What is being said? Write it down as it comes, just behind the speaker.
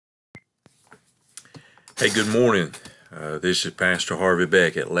Hey, good morning. This is Pastor Harvey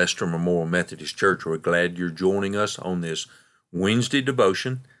Beck at Lester Memorial Methodist Church. We're glad you're joining us on this Wednesday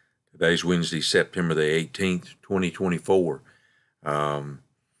devotion. Today's Wednesday, September the 18th, 2024. I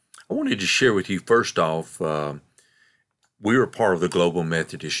wanted to share with you first off, we are part of the Global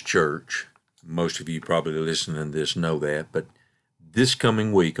Methodist Church. Most of you probably listening to this know that, but this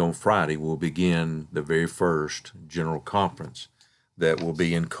coming week on Friday we'll begin the very first General Conference that will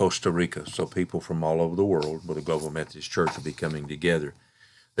be in Costa Rica. So people from all over the world with the Global Methodist Church will be coming together.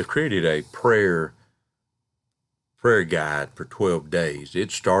 They've created a prayer guide for 12 days. It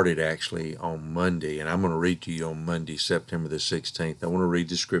started actually on Monday, and I'm going to read to you on Monday, September the 16th. I want to read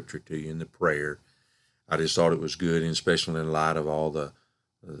the scripture to you in the prayer. I just thought it was good, and especially in light of all the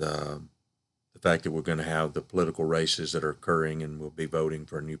fact that we're going to have the political races that are occurring, and we'll be voting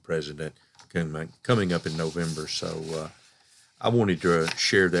for a new president coming up in November. So I wanted to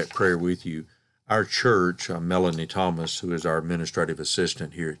share that prayer with you. Our church, Melanie Thomas, who is our administrative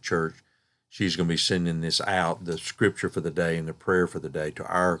assistant here at church, she's going to be sending this out, the scripture for the day and the prayer for the day, to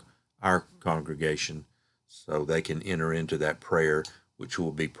our congregation so they can enter into that prayer, which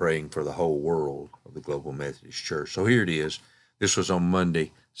will be praying for the whole world of the Global Methodist Church. So here it is. This was on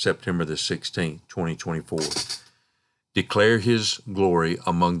Monday, September the 16th, 2024. Declare his glory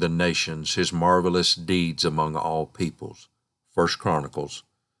among the nations, his marvelous deeds among all peoples. 1 Chronicles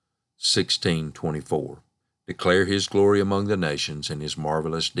 16:24. Declare his glory among the nations and his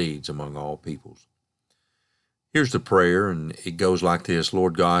marvelous deeds among all peoples. Here's the prayer, and it goes like this.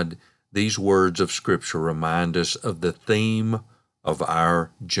 Lord God, these words of Scripture remind us of the theme of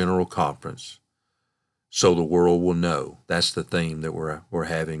our General Conference, so the world will know. That's the theme that we're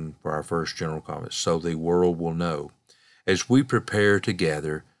having for our first General Conference, so the world will know. As we prepare to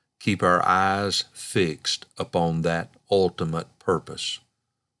gather, keep our eyes fixed upon that ultimate purpose.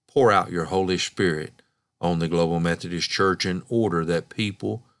 Pour out your Holy Spirit on the Global Methodist Church in order that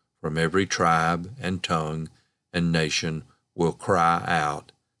people from every tribe and tongue and nation will cry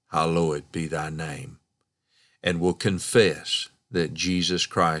out, Hallowed be thy name, and will confess that Jesus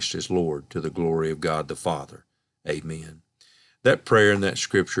Christ is Lord to the glory of God the Father. Amen. That prayer and that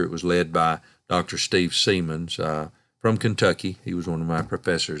scripture, it was led by Dr. Steve Siemens from Kentucky. He was one of my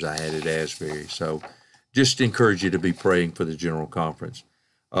professors I had at Asbury. So just encourage you to be praying for the General Conference.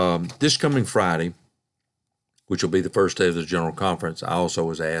 This coming Friday, which will be the first day of the General Conference, I also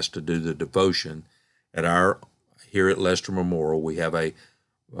was asked to do the devotion here at Lester Memorial. We have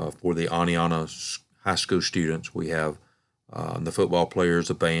for the Aniana high school students, we have the football players,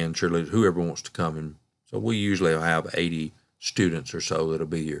 the band, cheerleaders, whoever wants to come. And so we usually have 80 students or so that'll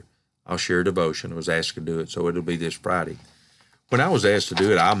be here. I'll share a devotion. I was asked to do it, so it'll be this Friday. When I was asked to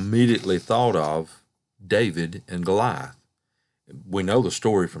do it, I immediately thought of David and Goliath. We know the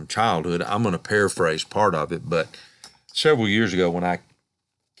story from childhood. I'm going to paraphrase part of it, but several years ago when I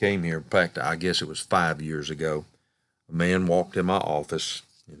came here, in fact, I guess it was 5 years ago, a man walked in my office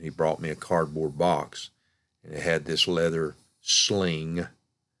and he brought me a cardboard box, and it had this leather sling,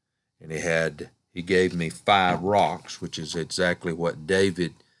 and he gave me 5 rocks, which is exactly what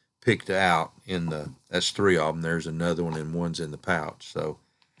David picked out that's 3 of them. There's another one, and one's in the pouch. So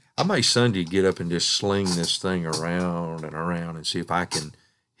I may Sunday get up and just sling this thing around and around and see if I can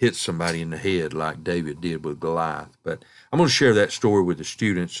hit somebody in the head like David did with Goliath. But I'm going to share that story with the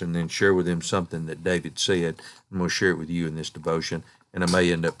students and then share with them something that David said. I'm going to share it with you in this devotion, and I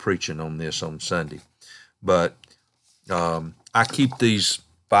may end up preaching on this on Sunday. But I keep these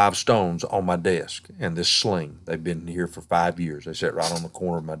 5 stones on my desk and this sling. They've been here for 5 years. They sit right on the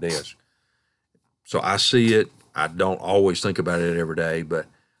corner of my desk. So I see it. I don't always think about it every day, but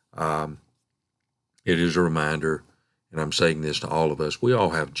it is a reminder, and I'm saying this to all of us. We all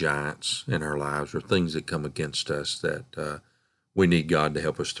have giants in our lives or things that come against us that we need God to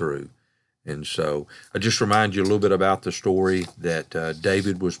help us through. And so I just remind you a little bit about the story that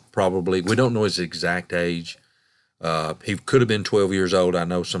David was probably, we don't know his exact age. He could have been 12 years old. I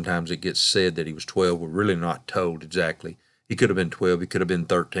know sometimes it gets said that he was 12. We're really not told exactly. He could have been 12. He could have been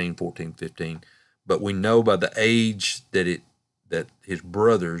 13, 14, 15. But we know by the age that his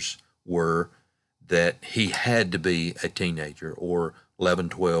brothers were that he had to be a teenager, or 11,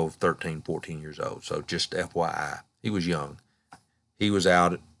 12, 13, 14 years old. So just FYI, he was young. He was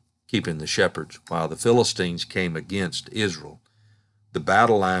out keeping the shepherds while the Philistines came against Israel. The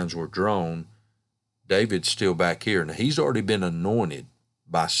battle lines were drawn. David's still back here. Now, he's already been anointed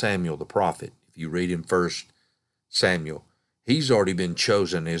by Samuel the prophet. If you read in 1 Samuel, he's already been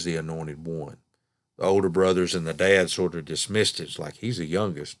chosen as the anointed one. The older brothers and the dad sort of dismissed it. It's like he's the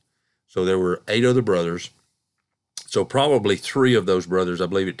youngest. So there were 8 other brothers. So probably 3 of those brothers, I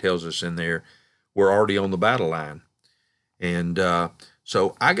believe it tells us in there, were already on the battle line. And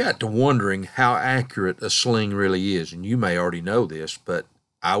so I got to wondering how accurate a sling really is. And you may already know this, but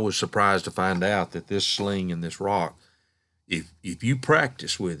I was surprised to find out that this sling and this rock, if you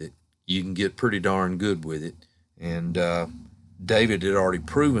practice with it, you can get pretty darn good with it. And David had already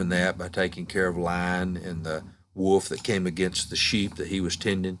proven that by taking care of Lion and the wolf that came against the sheep that he was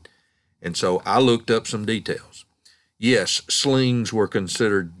tending. And so I looked up some details. Yes, slings were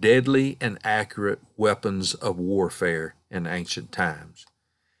considered deadly and accurate weapons of warfare in ancient times.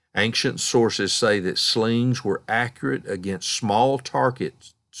 Ancient sources say that slings were accurate against small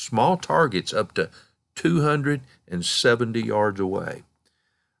targets up to 270 yards away.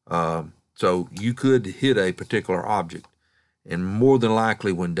 So you could hit a particular object. And more than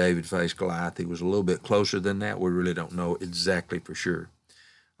likely when David faced Goliath, he was a little bit closer than that. We really don't know exactly for sure.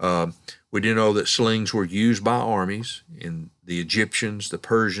 We do know that slings were used by armies, in the Egyptians, the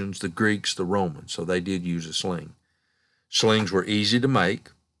Persians, the Greeks, the Romans. So they did use a sling. Slings were easy to make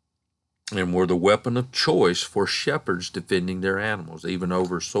and were the weapon of choice for shepherds defending their animals, even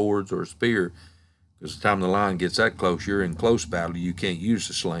over swords or a spear. Because the time the lion gets that close, you're in close battle, you can't use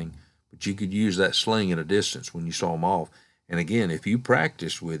the sling. But you could use that sling at a distance when you saw them off. And again, if you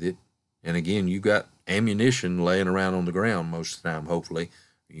practice with it, and again, you got ammunition laying around on the ground most of the time, hopefully,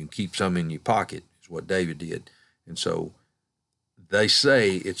 you can keep some in your pocket, is what David did. And so they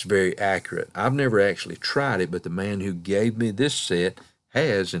say it's very accurate. I've never actually tried it, but the man who gave me this set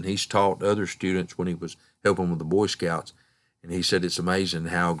has, and he's taught other students when he was helping with the Boy Scouts. And he said it's amazing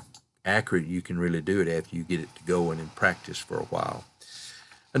how accurate you can really do it after you get it to going and practice for a while.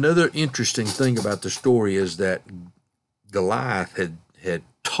 Another interesting thing about the story is that Goliath had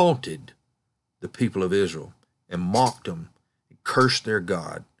taunted the people of Israel and mocked them and cursed their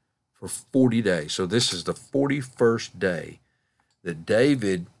God for 40 days. So this is the 41st day that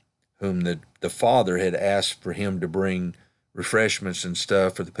David, whom the father had asked for him to bring refreshments and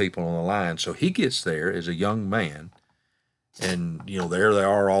stuff for the people on the line. So he gets there as a young man, and there they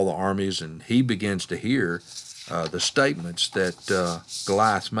are, all the armies, and he begins to hear the statements that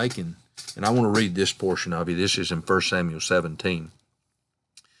Goliath's making. And I want to read this portion of it. This is in 1 Samuel 17.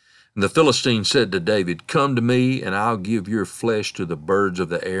 And the Philistine said to David, "Come to me, and I'll give your flesh to the birds of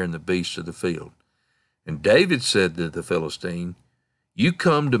the air and the beasts of the field." And David said to the Philistine, "You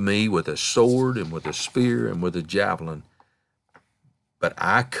come to me with a sword and with a spear and with a javelin, but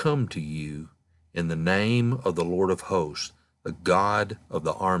I come to you in the name of the Lord of hosts, the God of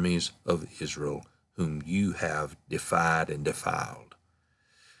the armies of Israel, whom you have defied and defiled.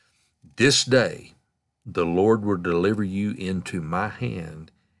 This day the Lord will deliver you into my hand,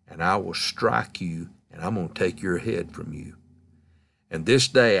 and I will strike you, and I'm going to take your head from you. And this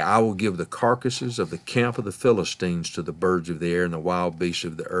day I will give the carcasses of the camp of the Philistines to the birds of the air and the wild beasts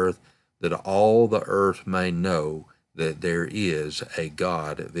of the earth, that all the earth may know that there is a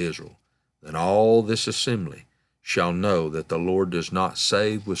God of Israel. Then all this assembly shall know that the Lord does not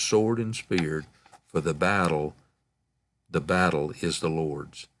save with sword and spear, for the battle is the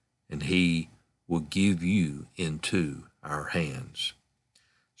Lord's, and he will give you into our hands."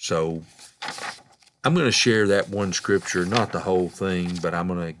 So I'm going to share that one scripture, not the whole thing, but I'm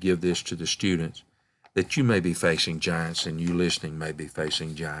going to give this to the students, that you may be facing giants, and you listening may be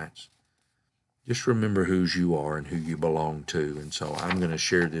facing giants. Just remember whose you are and who you belong to. And so I'm going to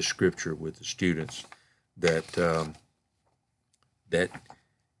share this scripture with the students that that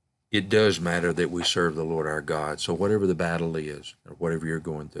it does matter that we serve the Lord our God. So whatever the battle is, or whatever you're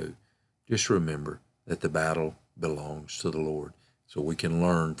going through, just remember that the battle belongs to the Lord. So we can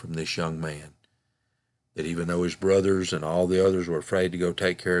learn from this young man that even though his brothers and all the others were afraid to go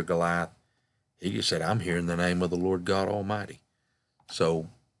take care of Goliath, he just said, "I'm here in the name of the Lord God Almighty." So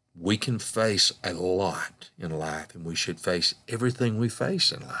we can face a lot in life, and we should face everything we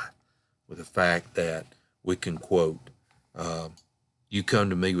face in life with the fact that we can quote, "You come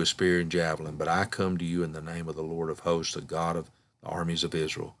to me with spear and javelin, but I come to you in the name of the Lord of hosts, the God of the armies of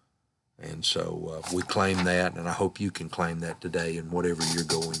Israel." And so we claim that, and I hope you can claim that today in whatever you're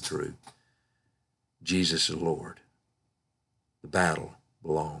going through. Jesus is Lord. The battle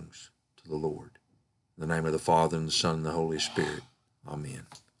belongs to the Lord. In the name of the Father, and the Son, and the Holy Spirit. Amen.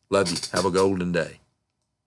 Love you. Have a golden day.